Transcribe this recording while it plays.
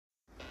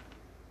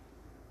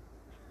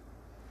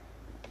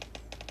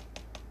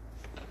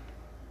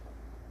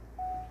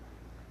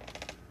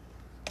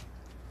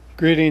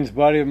Greetings,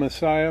 Body of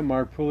Messiah.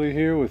 Mark Pulley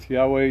here with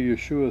Yahweh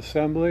Yeshua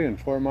Assembly in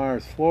Fort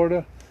Myers,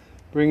 Florida,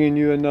 bringing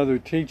you another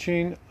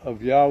teaching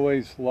of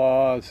Yahweh's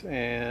laws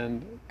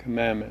and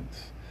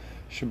commandments.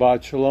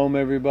 Shabbat Shalom,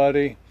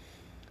 everybody.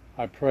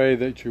 I pray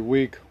that your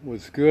week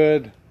was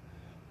good.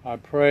 I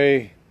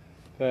pray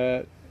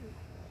that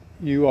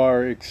you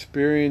are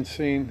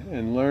experiencing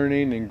and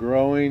learning and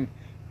growing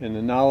in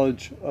the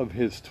knowledge of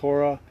His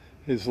Torah,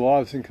 His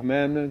laws and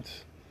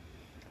commandments,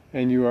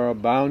 and you are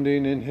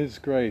abounding in His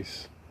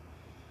grace.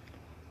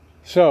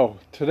 So,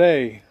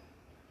 today,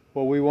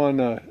 what we want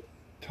to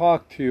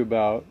talk to you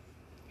about,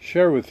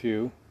 share with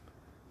you,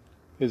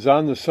 is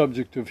on the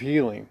subject of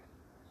healing.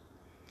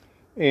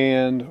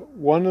 And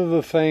one of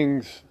the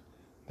things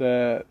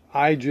that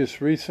I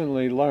just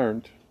recently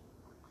learned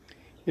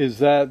is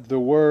that the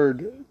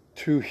word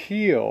to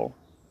heal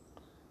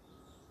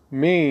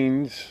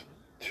means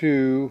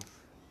to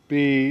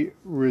be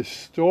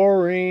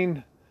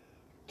restoring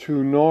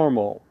to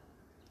normal.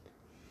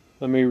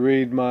 Let me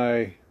read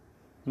my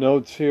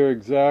notes here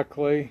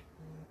exactly.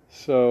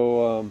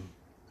 So,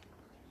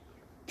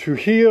 to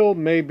heal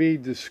may be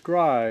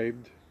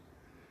described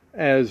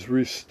as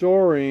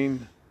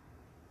restoring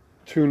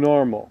to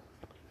normal.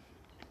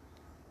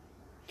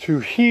 To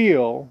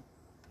heal,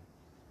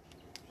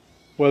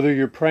 whether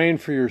you're praying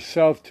for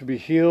yourself to be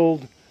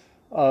healed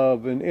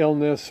of an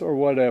illness or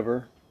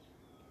whatever,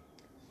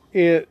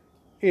 it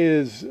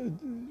is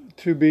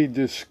to be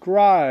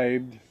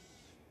described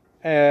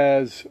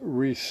as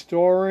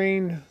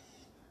restoring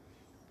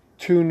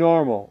to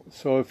normal.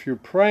 So if you're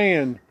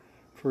praying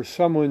for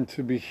someone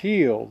to be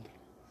healed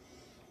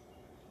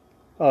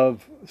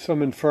of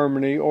some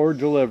infirmity or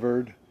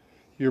delivered,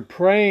 you're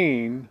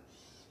praying,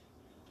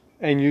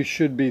 and you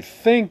should be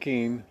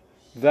thinking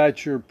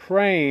that you're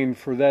praying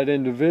for that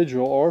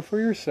individual or for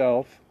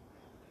yourself,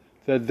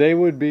 that they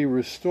would be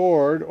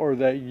restored or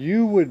that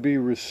you would be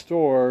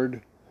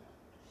restored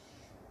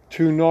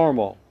to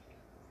normal,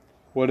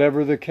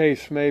 whatever the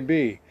case may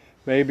be.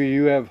 Maybe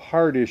you have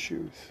heart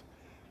issues,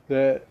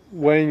 that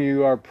when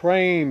you are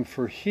praying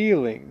for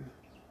healing,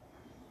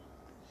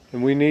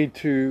 and we need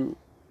to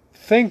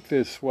think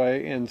this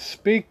way and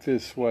speak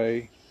this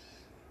way,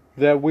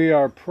 that we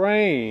are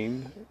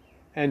praying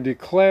and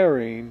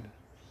declaring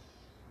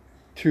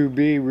to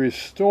be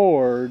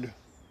restored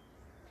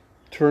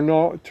to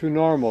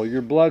normal.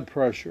 Your blood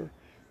pressure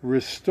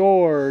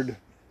restored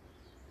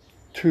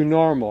to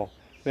normal.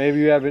 Maybe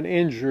you have an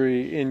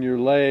injury in your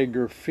leg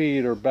or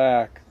feet or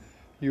back.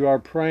 You are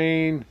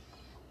praying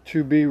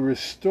to be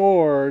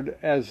restored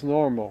as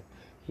normal.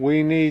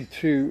 We need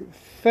to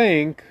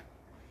think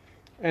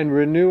and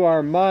renew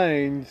our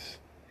minds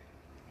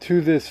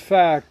to this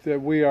fact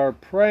that we are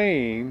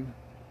praying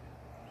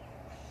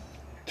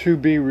to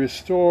be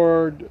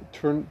restored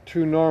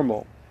to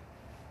normal.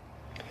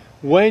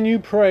 When you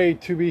pray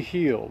to be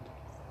healed,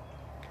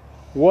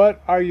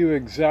 what are you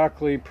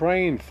exactly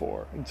praying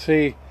for? And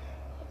see,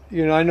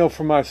 I know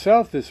for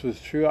myself this was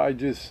true. I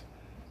just,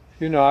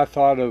 I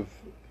thought of,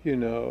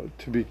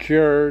 to be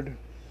cured.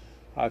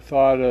 I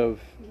thought of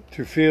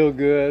to feel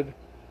good.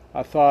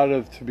 I thought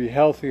of to be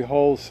healthy,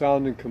 whole,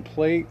 sound, and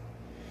complete.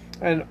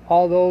 And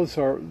all those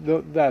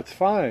that's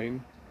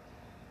fine.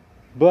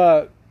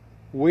 But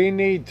we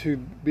need to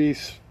be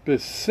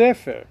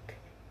specific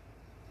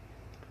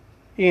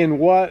in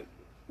what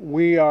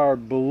we are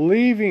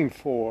believing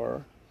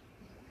for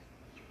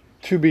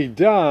to be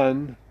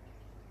done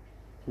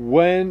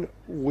when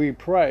we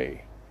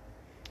pray.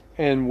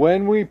 And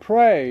when we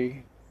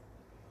pray,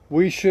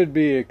 we should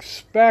be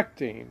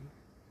expecting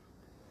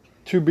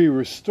to be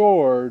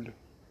restored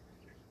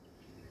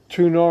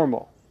to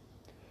normal.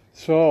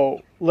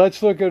 So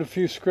let's look at a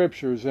few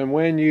scriptures. And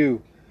when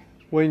you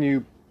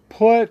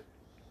put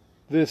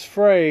this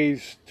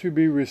phrase to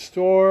be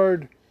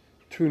restored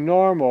to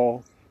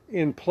normal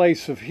in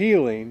place of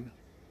healing,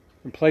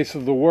 in place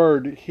of the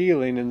word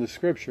healing in the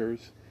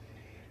scriptures,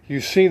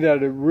 you see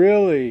that it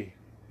really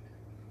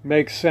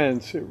makes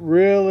sense. It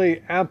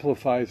really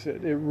amplifies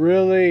it. It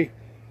really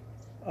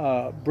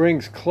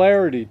brings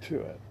clarity to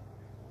it.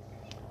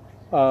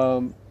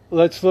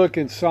 Let's look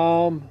in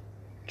Psalm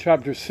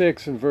chapter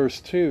 6 and verse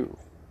 2.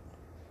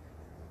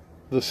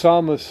 The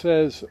psalmist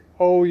says,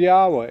 O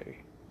Yahweh,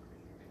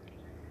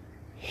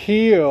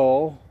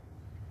 heal,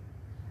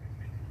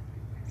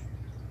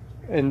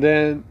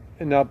 and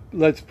now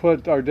let's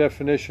put our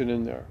definition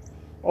in there.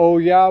 O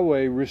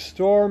Yahweh,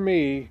 restore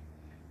me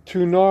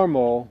to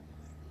normal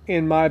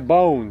in my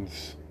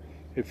bones.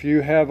 If you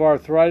have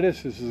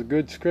arthritis, this is a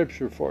good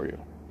scripture for you.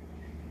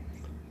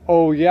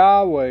 O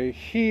Yahweh,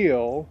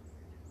 heal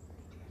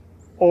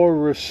or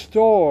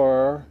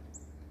restore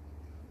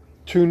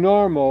to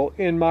normal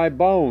in my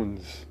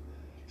bones.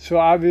 So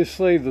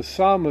obviously the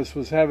psalmist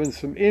was having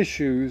some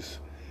issues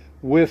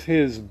with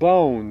his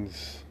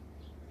bones.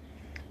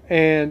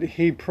 And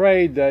he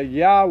prayed that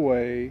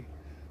Yahweh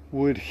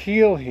would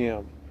heal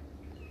him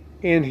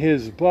in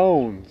his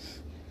bones.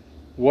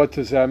 What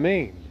does that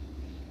mean?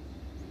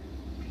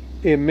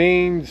 It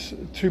means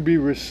to be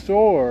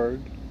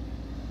restored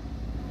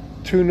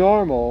to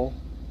normal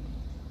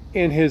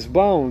in his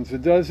bones.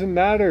 It doesn't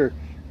matter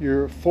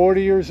you're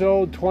 40 years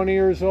old, 20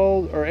 years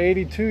old, or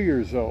 82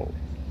 years old.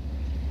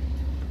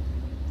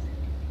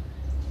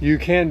 You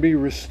can be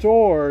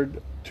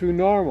restored to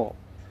normal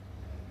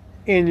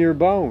in your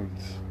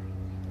bones.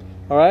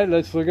 All right,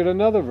 let's look at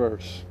another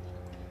verse.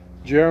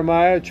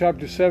 Jeremiah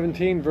chapter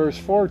 17, verse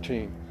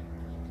 14.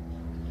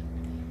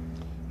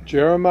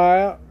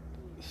 Jeremiah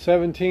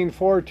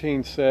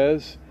 17:14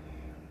 says,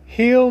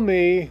 "Heal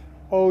me,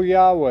 O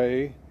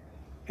Yahweh,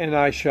 and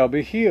I shall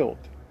be healed."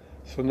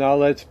 So now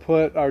let's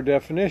put our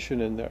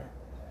definition in there.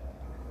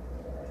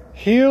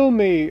 Heal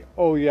me,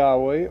 O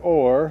Yahweh,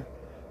 or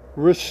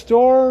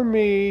restore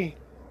me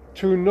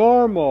to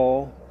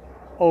normal,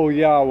 O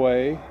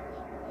Yahweh,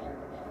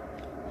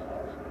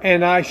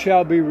 and I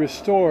shall be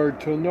restored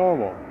to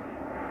normal.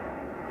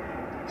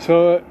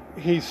 So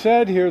he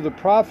said here, the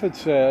prophet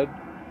said,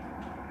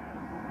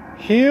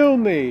 heal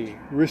me,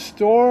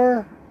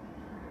 restore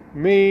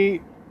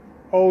me,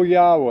 O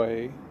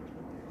Yahweh,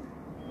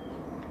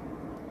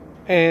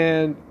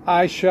 and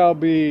I shall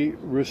be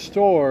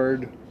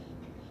restored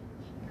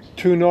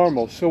to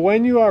normal. So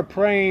when you are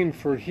praying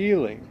for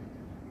healing,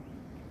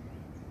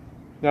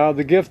 now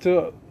the gift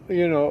of,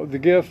 the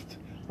gift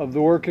of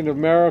the working of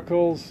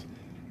miracles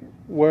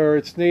where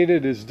it's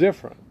needed is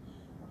different.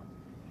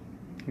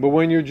 But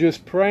when you're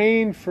just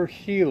praying for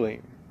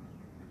healing,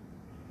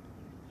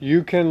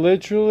 you can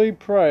literally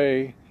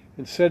pray,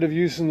 instead of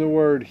using the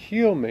word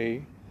heal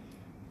me,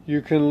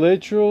 you can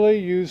literally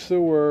use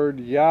the word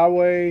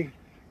Yahweh,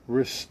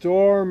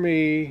 restore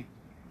me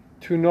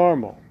to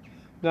normal.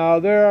 Now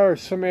there are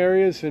some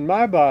areas in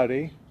my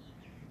body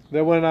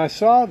that when I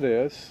saw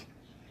this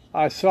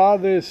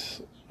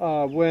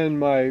when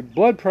my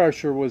blood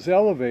pressure was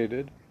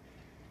elevated,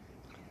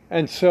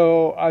 and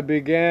so I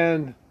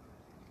began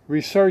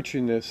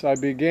researching this. I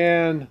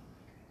began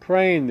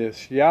praying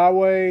this.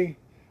 Yahweh,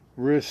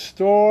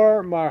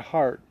 restore my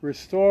heart,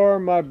 restore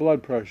my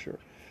blood pressure,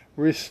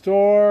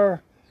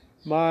 restore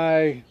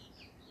my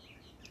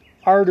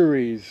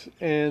arteries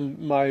and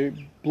my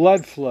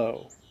blood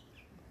flow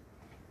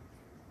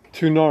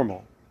to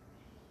normal.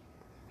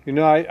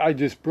 I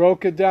just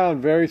broke it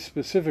down very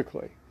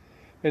specifically.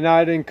 And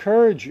I'd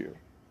encourage you,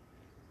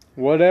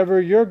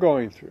 whatever you're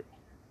going through,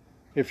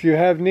 if you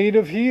have need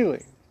of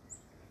healing,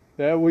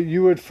 that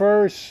you would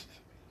first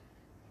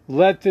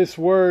let this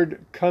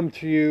word come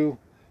to you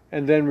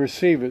and then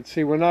receive it.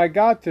 See, when I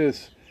got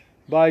this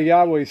by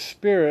Yahweh's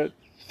Spirit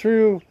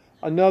through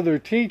another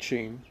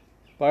teaching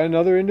by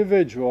another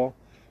individual,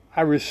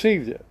 I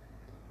received it.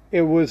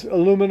 It was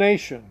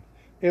illumination.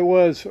 It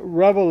was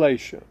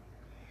revelation.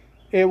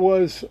 It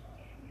was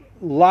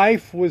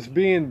life was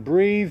being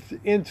breathed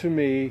into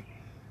me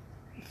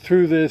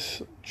through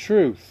this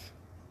truth.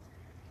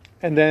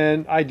 And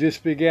then I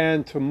just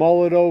began to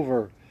mull it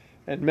over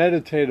and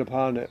meditate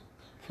upon it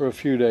for a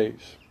few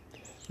days.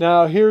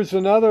 Now here's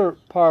another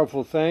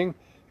powerful thing.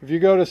 If you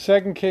go to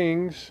 2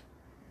 Kings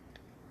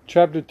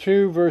chapter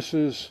 2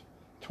 verses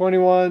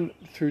 21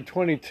 through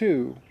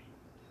 22,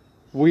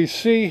 we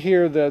see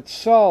here that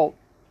salt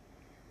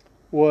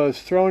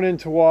was thrown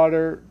into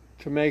water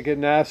to make it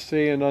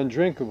nasty and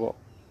undrinkable.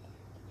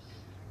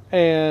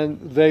 And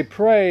they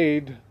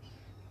prayed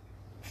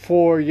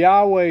for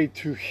Yahweh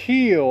to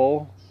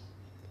heal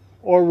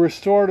or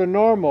restore to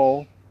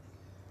normal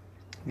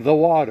the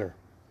water.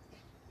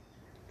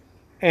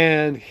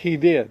 And he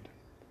did.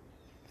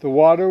 The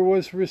water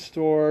was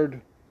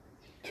restored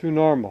to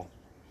normal.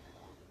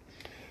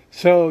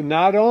 So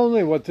not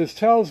only, what this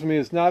tells me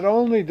is not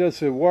only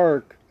does it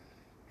work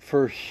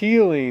for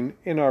healing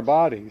in our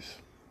bodies,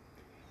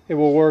 it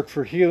will work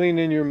for healing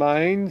in your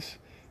minds.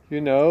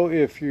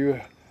 If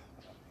you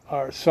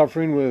are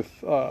suffering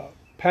with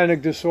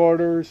panic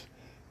disorders,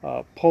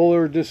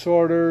 polar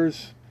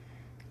disorders,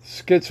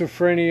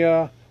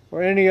 schizophrenia,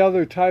 or any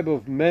other type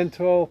of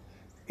mental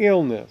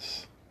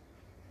illness,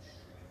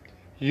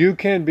 you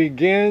can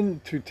begin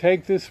to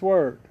take this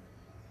word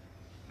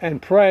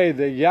and pray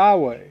that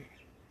Yahweh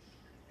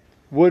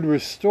would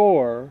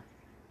restore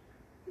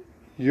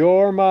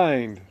your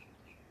mind,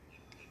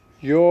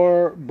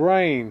 your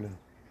brain,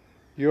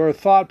 your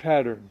thought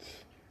patterns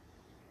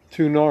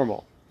to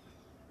normal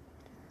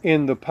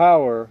in the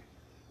power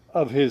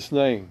of his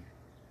name.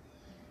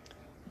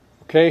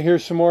 Okay,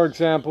 here's some more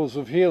examples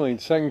of healing.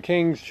 2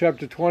 Kings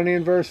chapter 20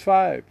 and verse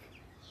 5.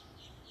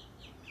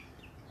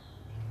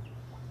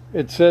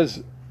 It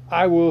says,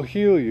 I will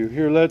heal you.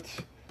 Here,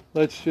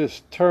 let's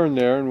just turn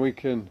there and we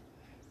can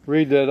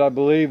read that. I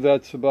believe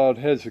that's about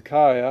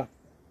Hezekiah.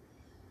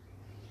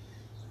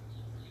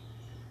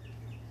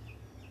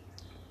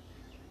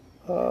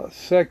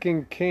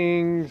 Second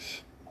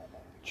Kings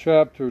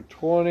chapter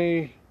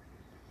 20.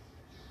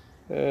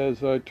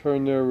 As I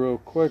turn there real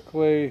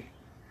quickly.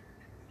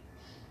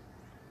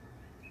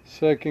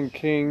 2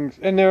 Kings.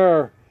 And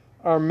there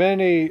are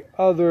many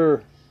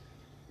other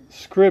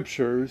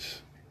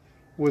scriptures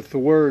with the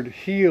word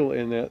heal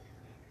in it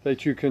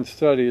that you can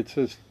study. It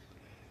says,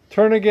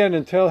 turn again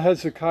and tell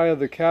Hezekiah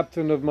the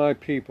captain of my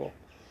people,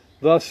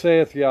 thus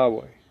saith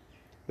Yahweh,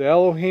 the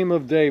Elohim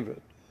of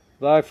David,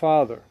 thy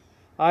father.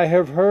 I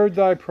have heard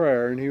thy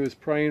prayer," and he was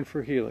praying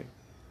for healing.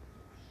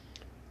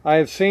 "I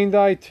have seen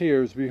thy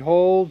tears.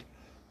 Behold,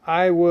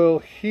 I will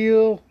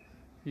heal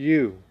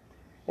you,"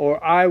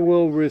 or "I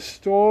will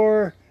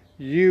restore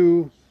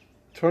you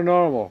to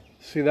normal."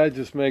 See, that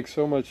just makes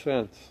so much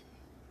sense.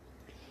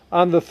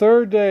 "On the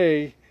third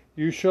day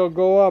you shall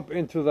go up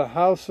into the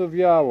house of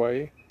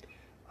Yahweh.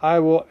 I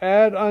will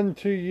add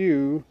unto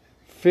you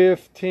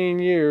 15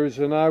 years,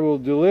 and I will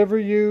deliver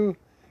you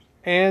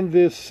and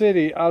this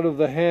city out of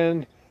the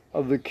hand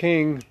of the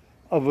king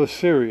of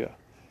Assyria."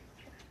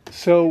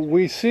 So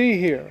we see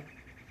here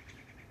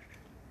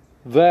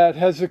that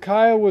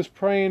Hezekiah was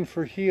praying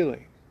for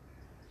healing.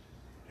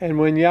 And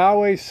when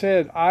Yahweh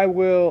said, "I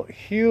will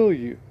heal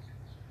you,"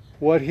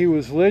 what he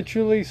was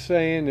literally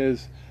saying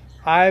is,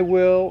 "I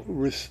will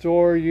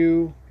restore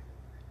you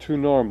to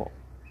normal."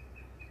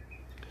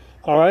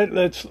 All right,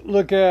 let's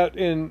look at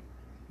in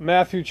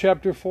Matthew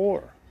chapter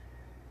 4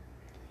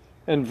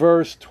 and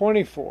verse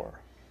 24.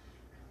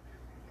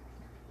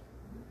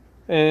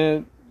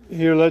 And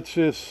here let's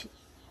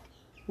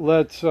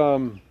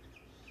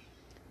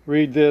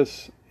read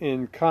this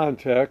in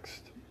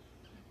context.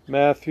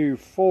 Matthew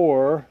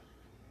 4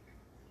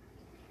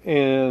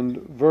 and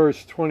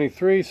verse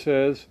 23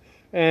 says,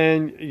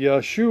 "And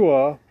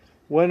Yeshua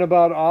went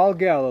about all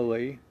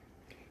Galilee,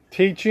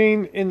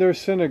 teaching in their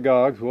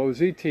synagogues." What was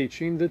he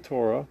teaching? The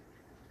Torah.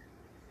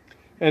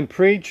 "And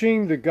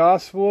preaching the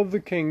gospel of the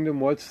kingdom."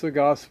 What's the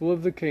gospel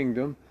of the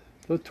kingdom?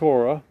 The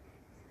Torah.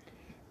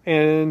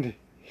 "And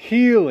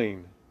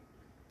healing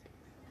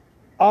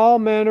all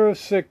manner of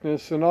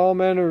sickness and all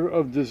manner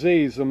of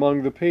disease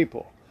among the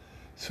people."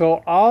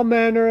 So all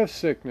manner of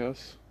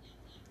sickness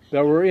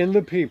that were in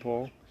the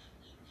people,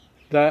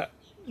 that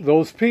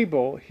those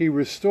people he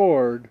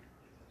restored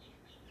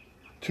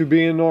to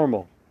being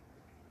normal.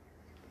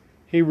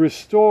 He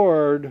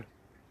restored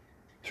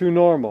to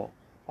normal.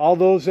 All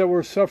those that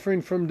were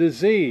suffering from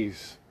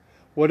disease,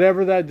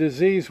 whatever that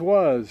disease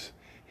was,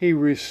 he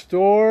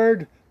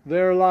restored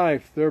their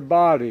life, their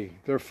body,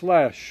 their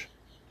flesh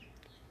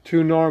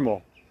to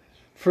normal.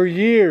 For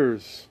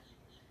years,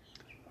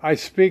 I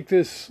speak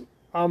this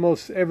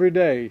almost every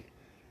day.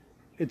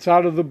 It's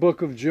out of the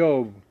book of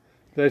Job,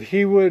 that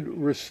he would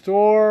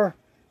restore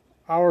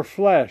our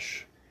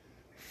flesh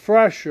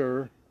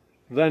fresher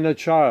than a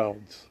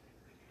child's.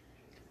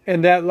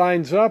 And that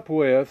lines up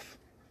with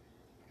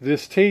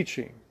this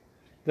teaching,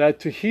 that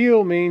to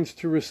heal means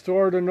to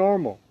restore to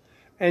normal.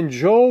 And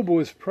Job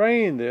was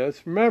praying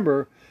this.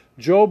 Remember,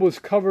 Job was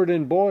covered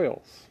in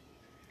boils.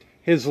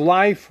 His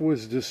life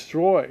was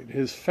destroyed.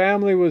 His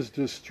family was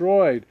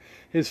destroyed.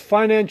 His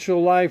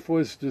financial life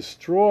was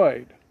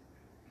destroyed.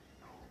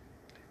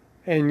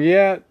 And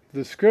yet,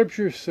 the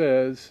scripture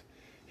says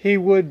he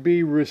would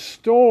be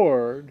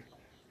restored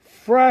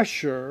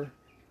fresher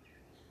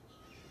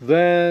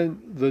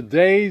than the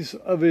days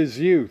of his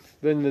youth,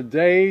 than the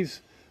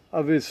days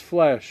of his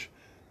flesh.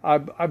 I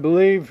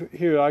believe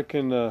here I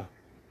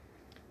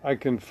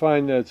can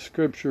find that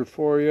scripture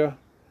for you.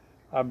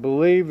 I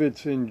believe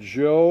it's in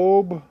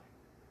Job,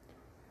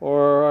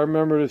 or I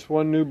remember this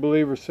one new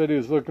believer said he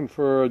was looking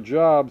for a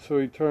job, so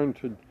he turned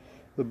to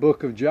the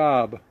book of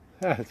Job.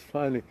 That's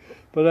funny,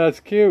 but that's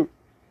cute.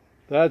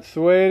 That's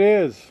the way it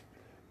is.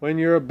 When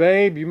you're a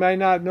babe, you may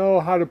not know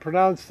how to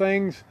pronounce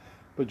things,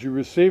 but you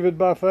receive it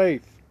by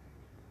faith.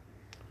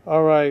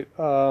 All right,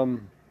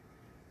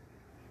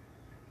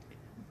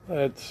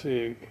 let's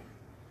see.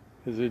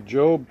 Is it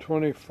Job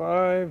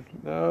 25?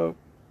 No.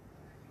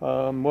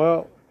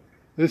 Well,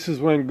 this is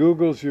when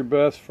Google's your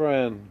best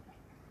friend.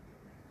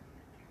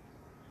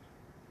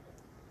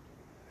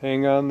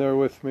 Hang on there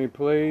with me,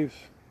 please.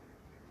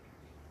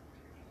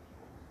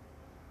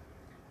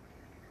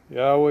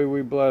 Yahweh,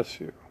 we bless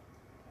you.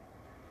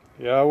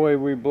 Yahweh,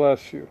 we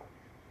bless you.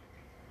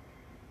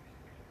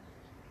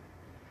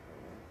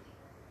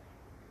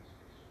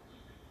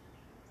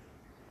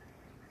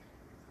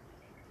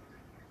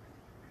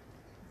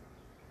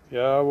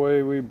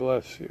 Yahweh, we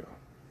bless you.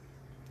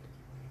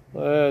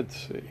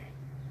 Let's see.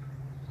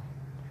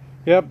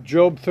 Yep,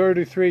 Job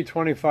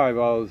 33:25. I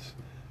was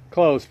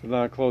close, but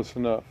not close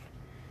enough.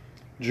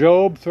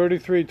 Job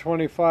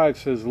 33:25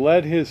 says,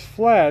 "Let his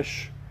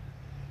flesh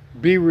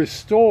be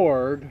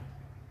restored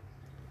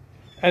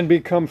and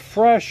become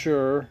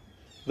fresher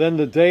than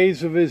the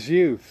days of his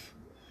youth."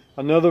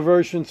 Another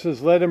version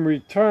says, "Let him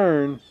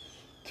return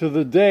to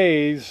the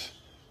days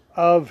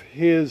of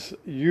his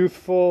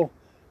youthful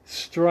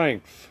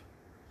strength."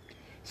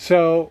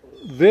 So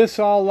this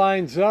all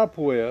lines up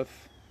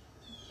with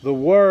the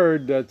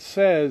word that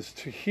says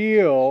to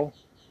heal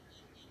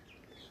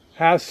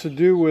has to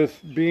do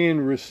with being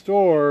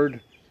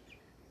restored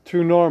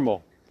to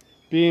normal.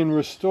 Being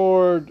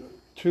restored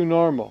to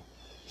normal.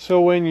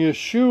 So when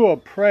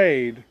Yeshua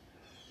prayed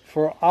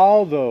for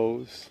all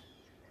those,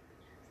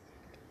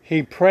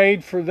 he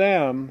prayed for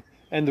them,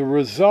 and the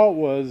result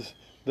was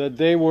that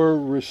they were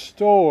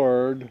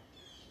restored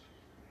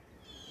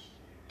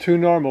to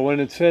normal. When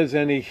it says,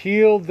 "and he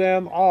healed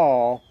them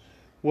all,"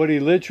 what he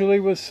literally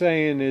was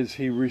saying is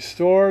he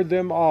restored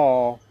them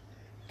all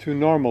to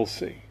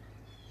normalcy.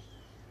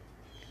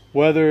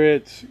 Whether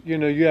it's,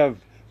 you have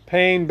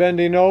pain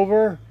bending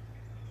over,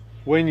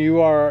 when you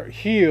are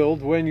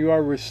healed, when you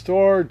are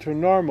restored to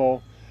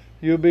normal,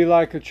 you'll be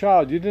like a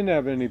child. You didn't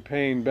have any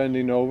pain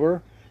bending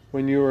over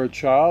when you were a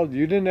child.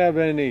 You didn't have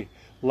any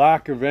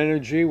lack of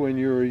energy when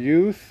you were a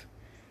youth.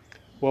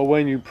 Well,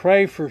 when you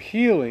pray for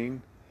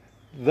healing,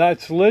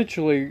 that's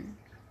literally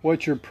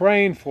what you're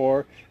praying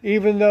for,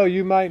 even though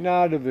you might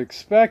not have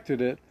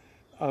expected it,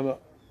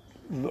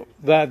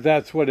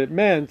 that's what it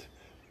meant.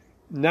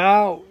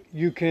 Now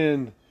you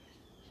can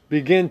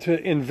begin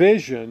to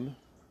envision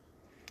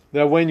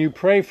that when you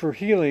pray for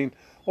healing,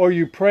 or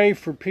you pray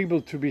for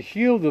people to be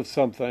healed of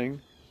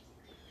something,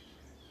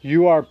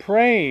 you are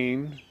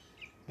praying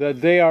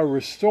that they are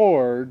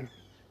restored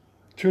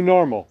to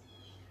normal.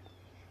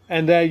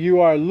 And that you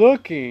are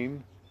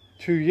looking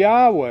to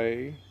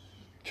Yahweh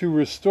to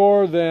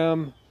restore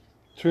them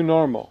to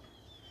normal.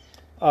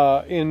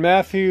 In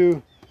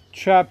Matthew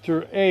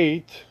chapter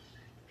 8,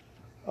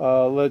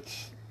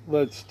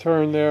 let's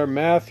turn there.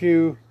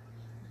 Matthew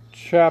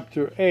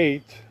chapter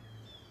 8.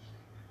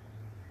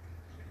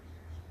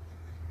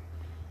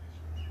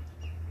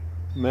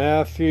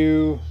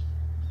 Matthew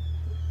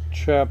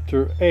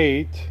chapter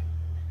 8.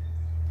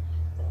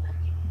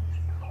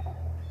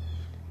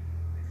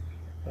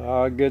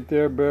 I'll get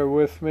there, bear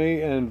with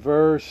me, and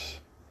verse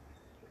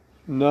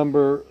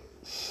number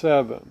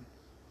 7.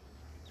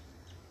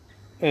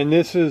 And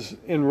this is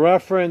in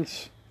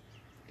reference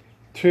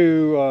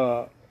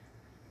to,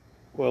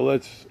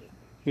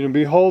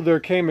 behold, there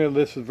came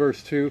this is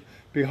verse 2,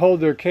 behold,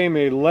 there came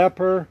a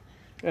leper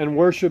and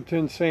worshipped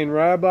him, saying,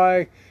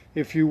 Rabbi,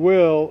 if you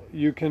will,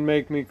 you can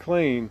make me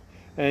clean.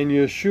 And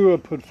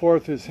Yeshua put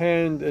forth his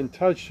hand and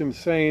touched him,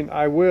 saying,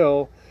 I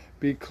will,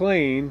 be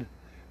clean.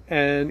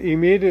 And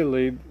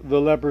immediately the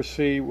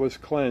leprosy was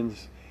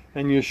cleansed.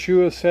 And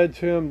Yeshua said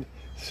to him,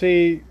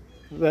 see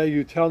that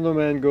you tell no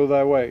man, go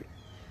thy way.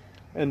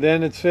 And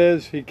then it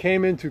says, he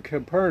came into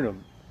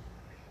Capernaum,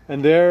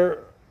 and there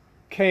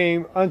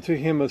came unto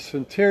him a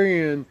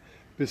centurion,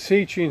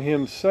 beseeching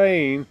him,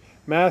 saying,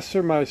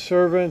 Master, my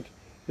servant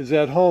is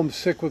at home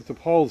sick with the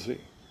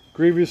palsy,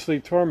 grievously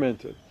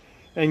tormented.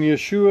 And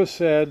Yeshua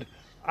said,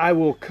 I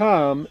will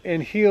come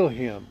and heal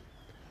him.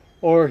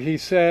 Or he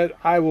said,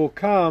 I will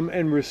come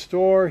and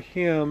restore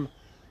him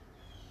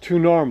to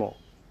normal.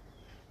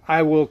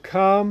 I will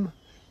come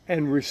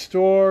and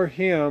restore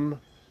him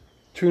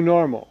to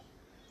normal.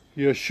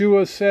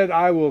 Yeshua said,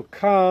 I will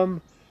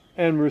come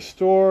and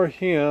restore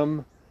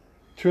him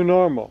to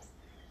normal.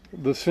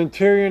 The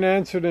centurion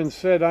answered and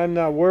said, I'm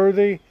not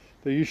worthy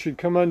that you should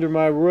come under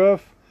my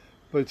roof,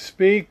 but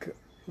speak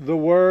the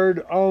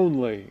word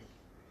only,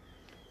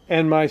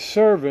 and my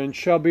servant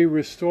shall be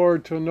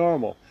restored to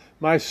normal.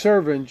 My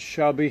servant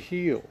shall be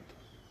healed.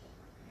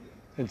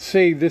 And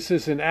see, this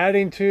isn't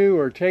adding to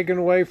or taken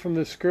away from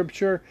the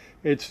scripture.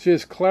 It's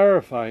just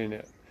clarifying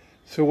it.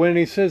 So when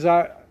he says,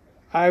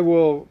 I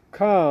will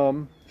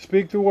come,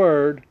 speak the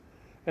word,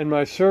 and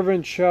my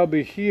servant shall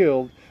be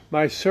healed,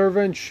 my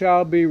servant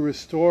shall be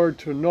restored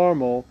to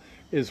normal,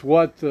 is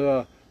what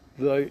the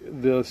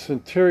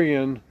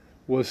centurion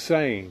was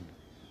saying.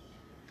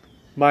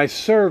 My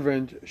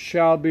servant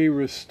shall be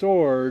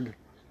restored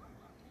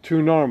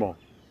to normal.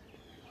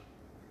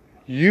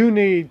 You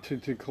need to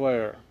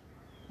declare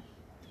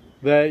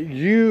that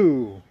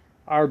you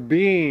are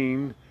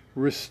being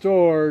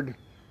restored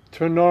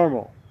to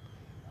normal.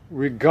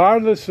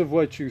 Regardless of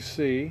what you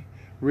see,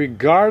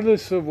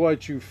 regardless of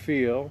what you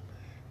feel,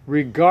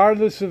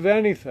 regardless of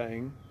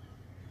anything,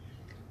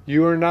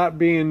 you are not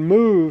being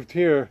moved.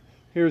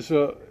 Here's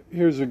a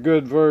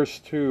good verse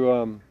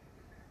to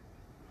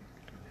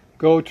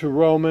go to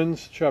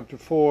Romans chapter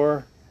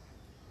 4.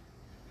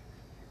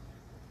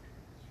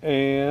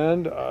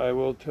 And I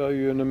will tell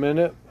you in a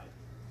minute.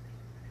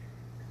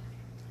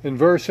 In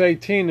verse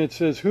 18 it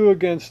says, who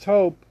against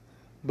hope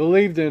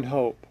believed in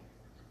hope,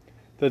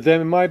 that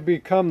they might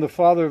become the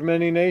father of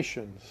many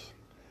nations.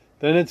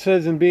 Then it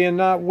says, and being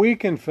not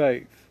weak in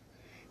faith,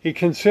 he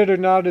considered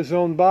not his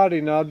own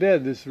body now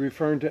dead. This is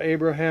referring to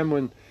Abraham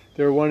when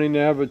they were wanting to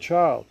have a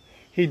child.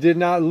 He did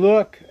not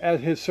look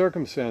at his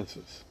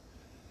circumstances.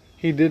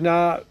 He did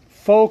not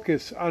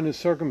focus on his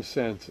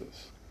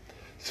circumstances.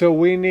 So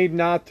we need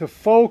not to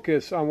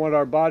focus on what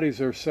our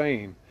bodies are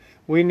saying.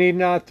 We need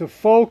not to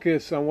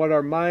focus on what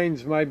our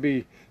minds might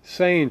be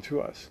saying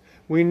to us.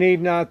 We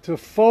need not to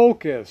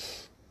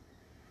focus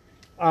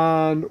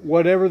on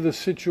whatever the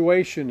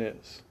situation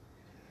is.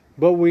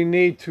 But we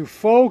need to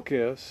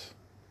focus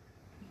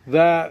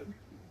that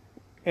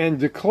and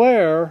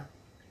declare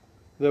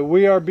that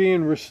we are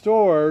being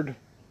restored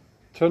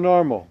to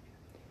normal.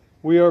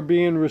 We are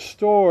being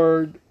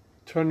restored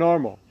to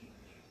normal.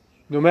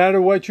 No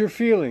matter what you're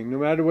feeling, no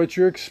matter what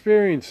you're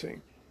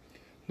experiencing,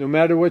 no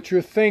matter what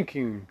you're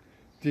thinking,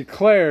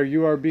 declare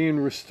you are being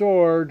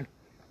restored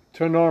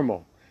to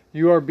normal.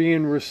 You are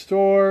being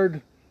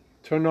restored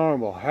to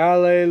normal.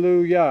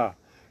 Hallelujah.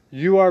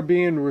 You are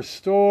being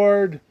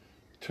restored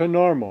to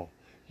normal.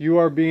 You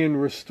are being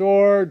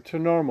restored to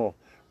normal.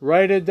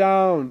 Write it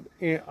down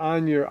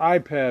on your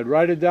iPad.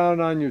 Write it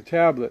down on your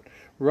tablet.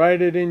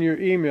 Write it in your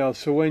email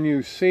so when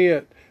you see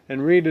it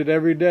and read it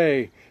every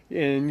day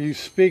and you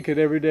speak it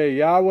every day,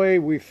 Yahweh,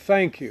 we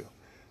thank you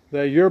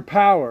that your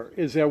power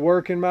is at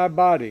work in my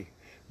body.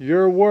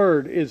 Your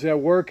word is at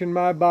work in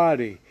my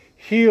body,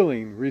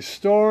 healing,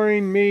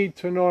 restoring me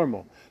to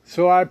normal.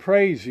 So I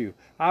praise you.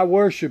 I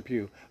worship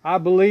you. I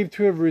believe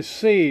to have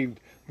received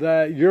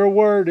that your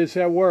word is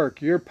at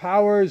work. Your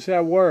power is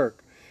at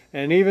work.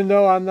 And even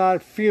though I'm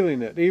not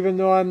feeling it, even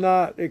though I'm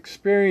not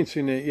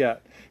experiencing it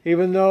yet,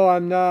 even though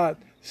I'm not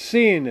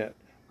seeing it,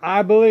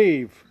 I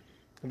believe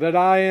that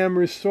I am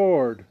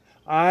restored.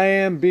 I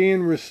am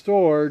being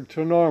restored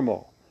to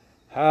normal.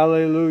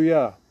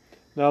 Hallelujah.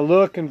 Now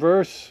look in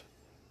verse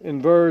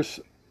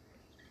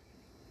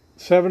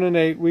 7 and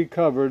 8 we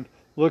covered.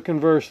 Look in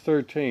verse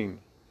 13.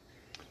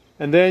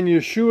 And then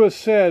Yeshua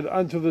said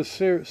unto the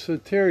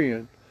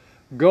centurion,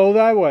 Go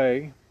thy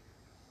way,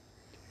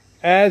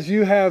 as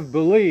you have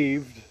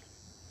believed,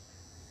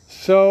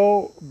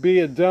 so be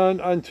it done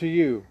unto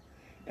you.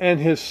 And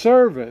his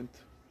servant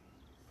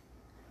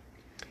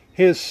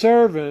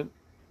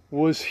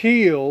was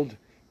healed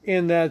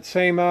in that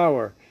same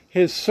hour.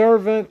 His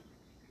servant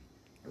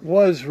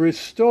was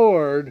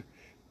restored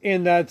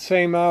in that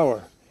same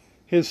hour.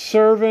 His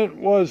servant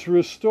was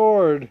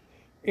restored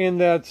in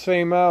that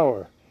same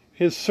hour.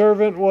 His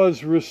servant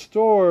was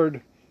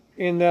restored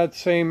in that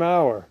same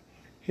hour.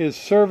 His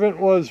servant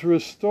was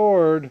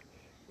restored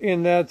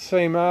in that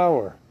same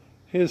hour.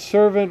 His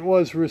servant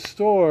was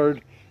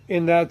restored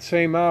in that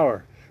same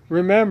hour.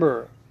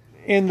 Remember,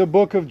 in the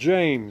book of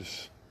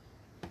James,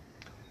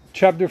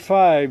 chapter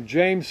 5,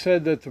 James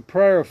said that the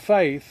prayer of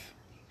faith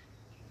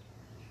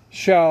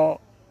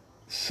shall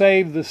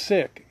save the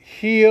sick,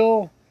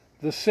 heal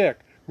the sick,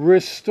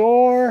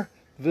 restore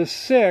the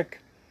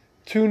sick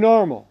to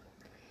normal.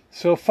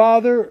 So,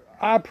 Father,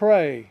 I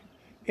pray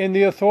in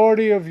the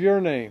authority of your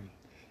name,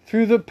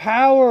 through the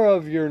power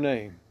of your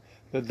name,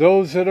 that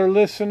those that are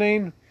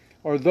listening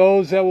or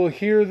those that will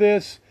hear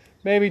this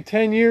maybe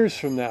 10 years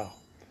from now,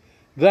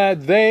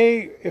 that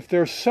they, if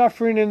they're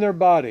suffering in their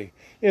body,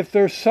 if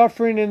they're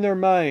suffering in their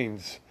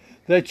minds,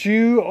 that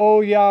you,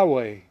 O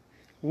Yahweh,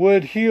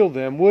 would heal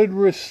them, would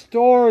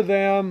restore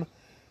them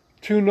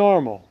to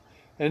normal.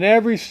 And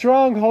every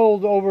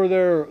stronghold over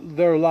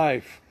their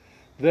life,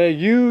 that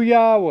you,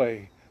 Yahweh,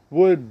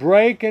 would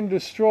break and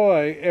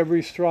destroy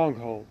every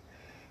stronghold.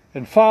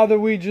 And Father,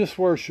 we just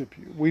worship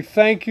you. We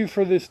thank you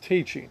for this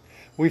teaching.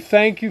 We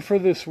thank you for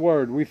this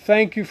word. We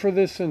thank you for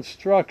this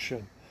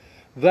instruction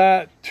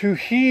that to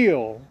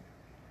heal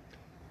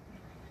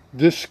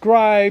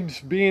describes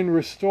being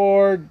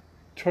restored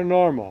to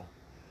normal.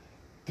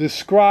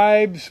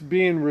 Describes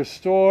being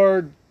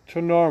restored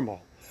to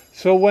normal.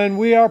 So when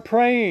we are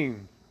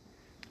praying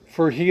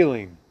for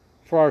healing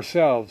for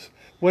ourselves,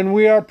 when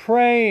we are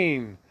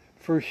praying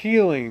for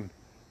healing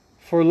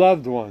for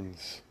loved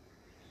ones,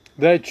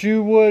 that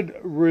you would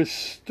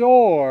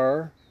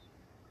restore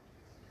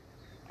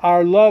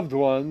our loved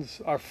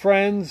ones, our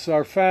friends,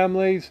 our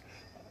families,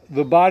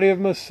 the body of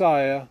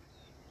Messiah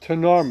to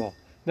normal.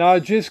 Now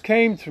it just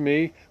came to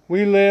me,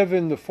 we live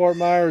in the Fort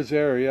Myers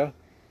area.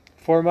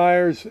 Fort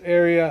Myers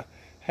area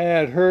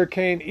had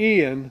Hurricane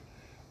Ian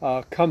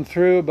come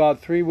through about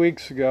 3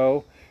 weeks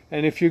ago.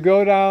 And if you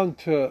go down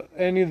to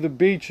any of the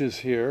beaches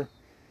here,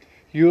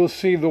 you'll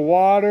see the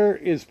water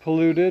is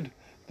polluted.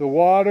 The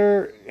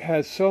water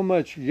has so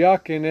much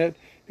yuck in it.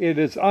 It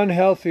is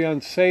unhealthy,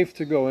 unsafe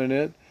to go in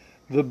it.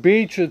 The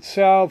beach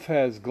itself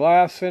has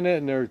glass in it,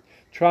 and they're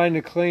trying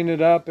to clean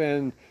it up.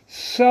 And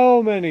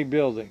so many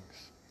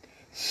buildings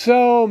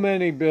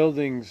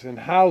and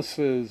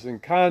houses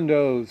and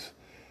condos,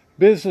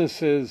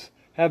 businesses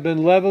have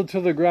been leveled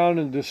to the ground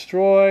and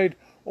destroyed,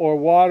 or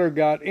water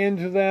got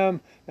into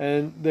them,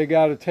 and they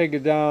got to take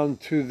it down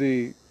to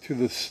the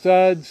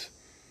studs.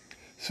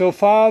 So,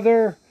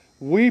 Father,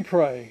 we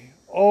pray,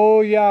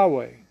 O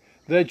Yahweh,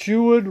 that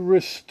you would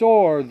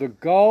restore the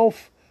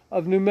Gulf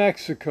of New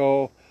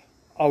Mexico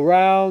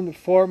around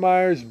Fort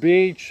Myers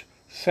Beach,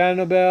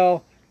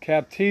 Sanibel,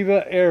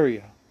 Captiva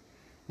area.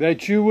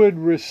 That you would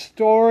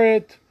restore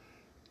it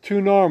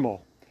to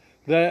normal.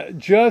 That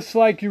just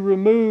like you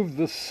removed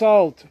the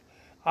salt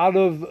out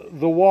of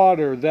the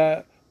water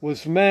that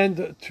was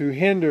meant to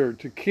hinder,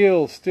 to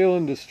kill, steal,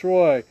 and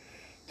destroy,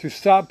 to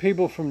stop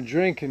people from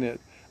drinking it,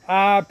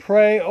 I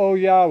pray, O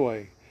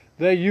Yahweh,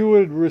 that you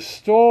would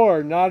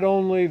restore not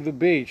only the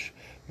beach,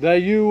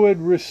 that you would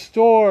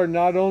restore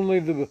not only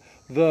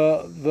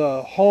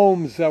the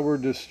homes that were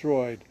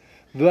destroyed,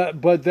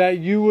 but that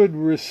you would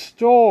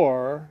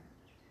restore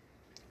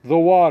the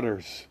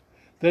waters,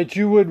 that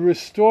you would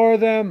restore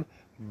them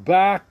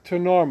back to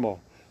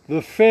normal.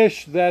 The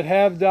fish that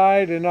have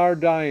died and are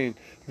dying,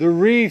 the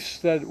reefs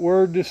that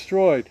were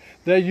destroyed,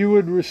 that you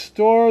would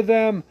restore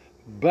them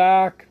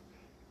back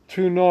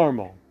to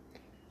normal,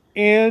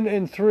 in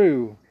and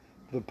through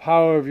the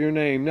power of your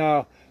name.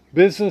 Now,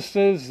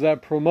 businesses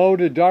that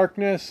promoted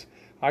darkness,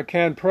 I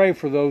can't pray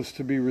for those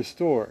to be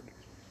restored.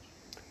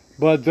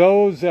 But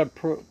those that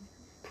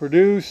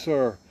produce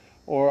or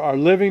or are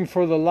living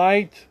for the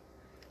light,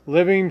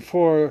 living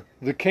for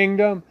the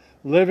kingdom,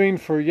 living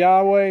for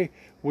Yahweh,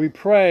 we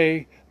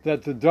pray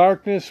that the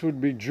darkness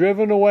would be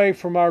driven away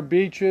from our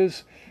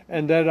beaches,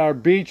 and that our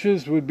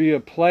beaches would be a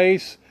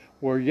place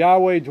where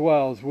Yahweh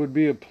dwells, would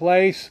be a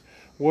place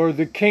where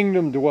the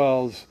kingdom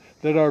dwells,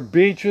 that our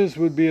beaches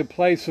would be a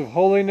place of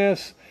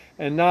holiness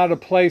and not a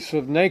place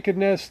of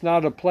nakedness,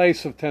 not a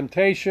place of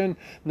temptation,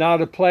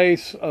 not a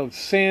place of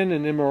sin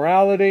and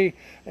immorality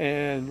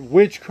and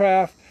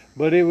witchcraft,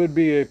 but it would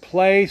be a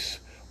place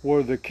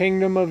where the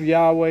kingdom of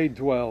Yahweh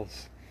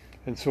dwells.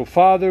 And so,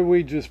 Father,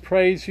 we just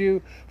praise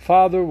you.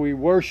 Father, we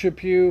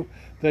worship you,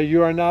 that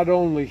you are not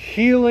only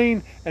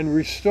healing and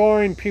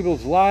restoring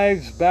people's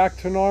lives back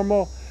to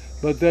normal,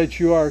 but that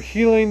you are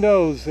healing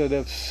those that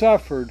have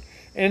suffered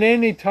in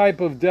any type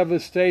of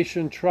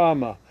devastation,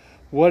 trauma,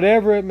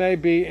 whatever it may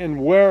be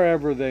and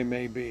wherever they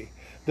may be.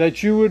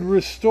 That you would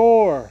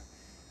restore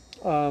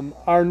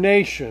our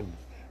nation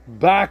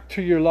back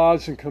to your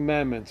laws and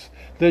commandments.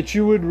 That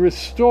you would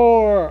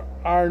restore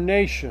our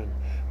nation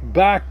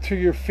back to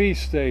your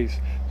feast days,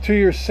 to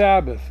your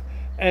Sabbath,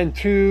 and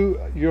to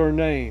your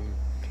name.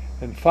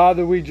 And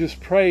Father, we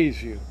just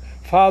praise you.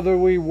 Father,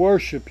 we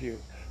worship you.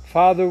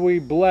 Father, we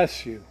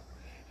bless you.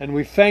 And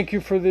we thank you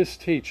for this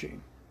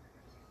teaching.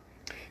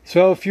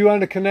 So if you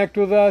want to connect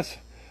with us,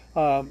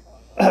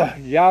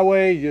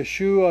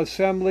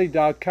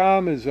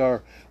 YahwehYeshuaAssembly.com is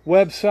our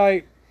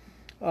website.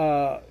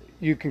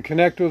 You can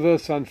connect with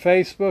us on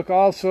Facebook.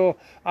 Also,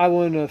 I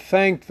want to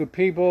thank the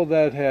people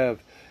that have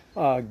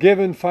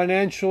given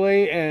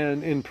financially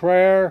and in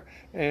prayer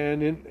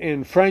and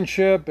in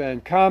friendship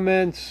and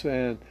comments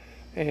and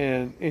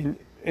in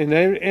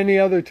any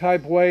other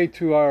type way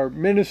to our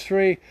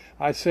ministry.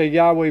 I say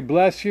Yahweh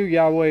bless you.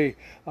 Yahweh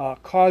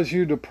cause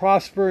you to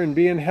prosper and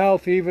be in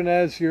health even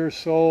as your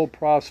soul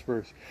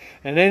prospers.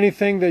 And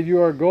anything that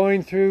you are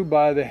going through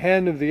by the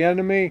hand of the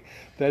enemy,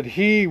 that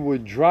he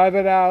would drive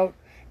it out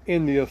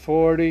in the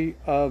authority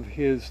of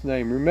his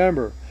name.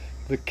 Remember,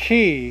 the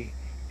key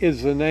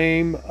is the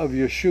name of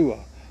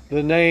Yeshua,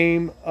 the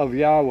name of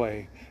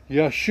Yahweh.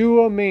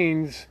 Yeshua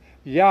means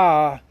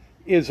Yah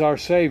is our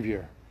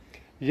Savior.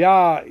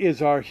 Yah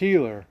is our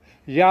healer.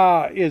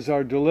 Yah is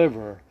our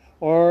deliverer.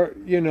 Or,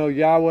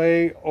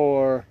 Yahweh,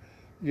 or,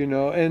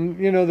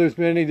 there's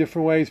many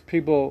different ways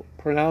people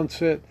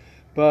pronounce it.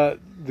 But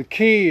the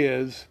key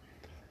is,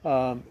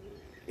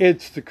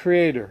 it's the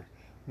Creator.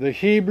 The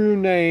Hebrew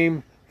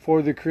name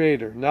for the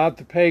Creator. Not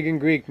the pagan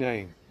Greek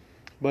name,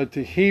 but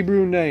the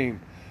Hebrew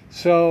name.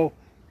 So,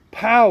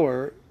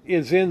 power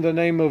is in the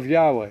name of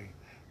Yahweh.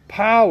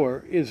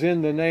 Power is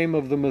in the name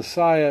of the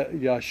Messiah,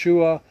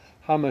 Yeshua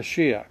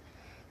HaMashiach.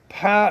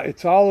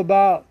 It's all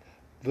about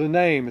the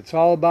name. It's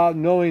all about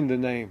knowing the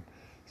name.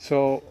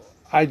 So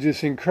I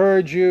just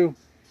encourage you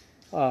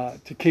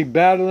to keep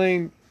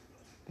battling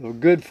the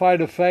good fight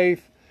of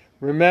faith.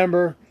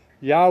 Remember,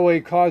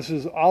 Yahweh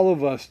causes all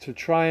of us to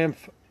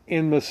triumph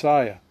in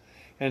Messiah.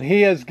 And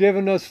he has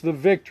given us the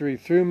victory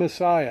through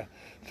Messiah,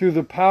 through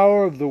the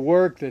power of the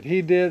work that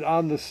he did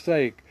on the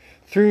stake,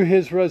 through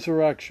his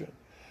resurrection.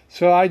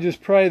 So I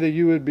just pray that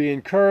you would be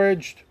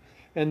encouraged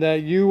and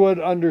that you would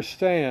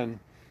understand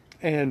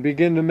and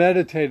begin to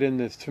meditate in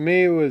this. To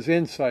me, it was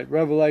insight,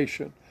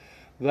 revelation,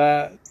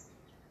 that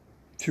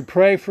to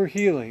pray for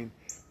healing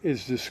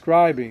is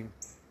describing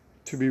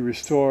to be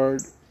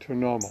restored to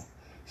normal.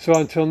 So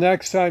until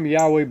next time,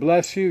 Yahweh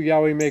bless you.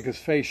 Yahweh make his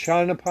face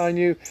shine upon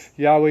you.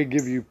 Yahweh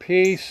give you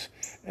peace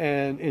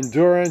and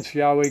endurance.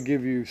 Yahweh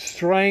give you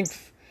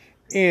strength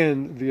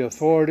in the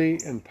authority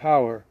and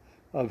power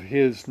of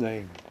his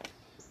name.